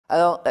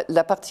Alors,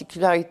 la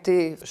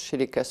particularité chez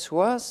les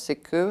Cassois, c'est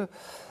que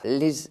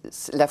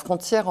la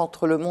frontière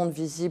entre le monde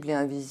visible et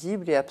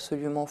invisible est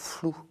absolument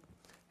floue.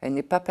 Elle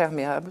n'est pas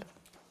perméable.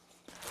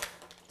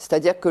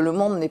 C'est-à-dire que le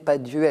monde n'est pas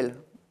duel.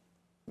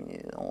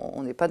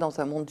 On n'est pas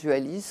dans un monde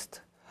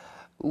dualiste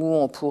où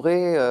on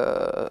pourrait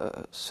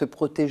se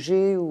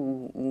protéger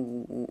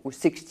ou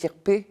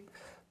s'extirper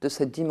de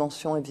cette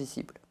dimension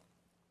invisible.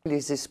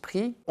 Les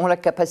esprits ont la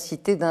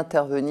capacité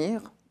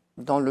d'intervenir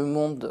dans le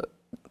monde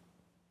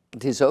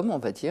des hommes, on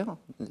va dire,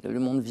 le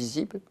monde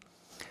visible,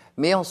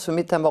 mais en se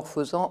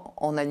métamorphosant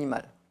en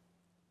animal,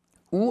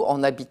 ou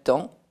en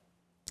habitant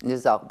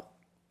les arbres,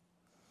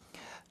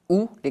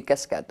 ou les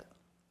cascades.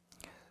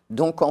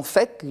 Donc en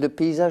fait, le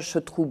paysage se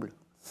trouble.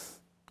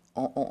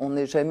 On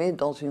n'est jamais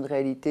dans une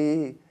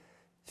réalité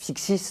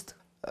fixiste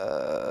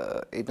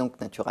et donc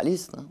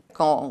naturaliste.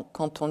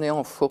 Quand on est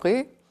en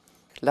forêt,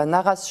 la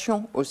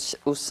narration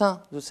au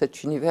sein de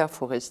cet univers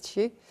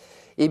forestier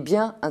est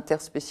bien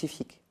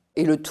interspécifique.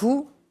 Et le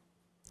tout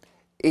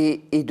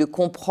est de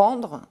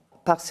comprendre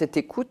par cette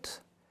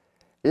écoute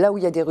là où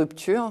il y a des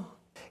ruptures.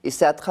 Et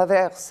c'est à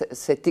travers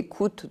cette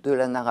écoute de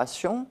la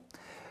narration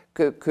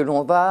que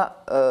l'on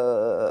va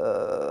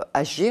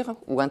agir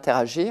ou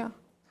interagir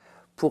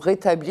pour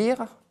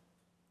rétablir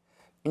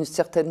une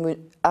certaine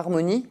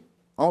harmonie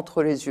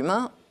entre les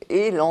humains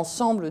et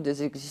l'ensemble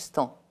des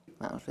existants.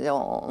 Je veux dire,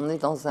 on est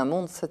dans un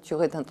monde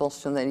saturé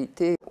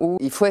d'intentionnalité où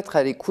il faut être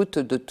à l'écoute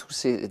de tous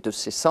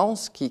ces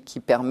sens qui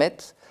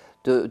permettent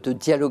de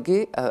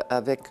dialoguer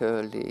avec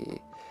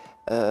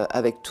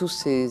tous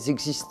ces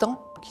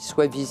existants, qu'ils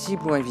soient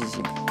visibles ou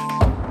invisibles.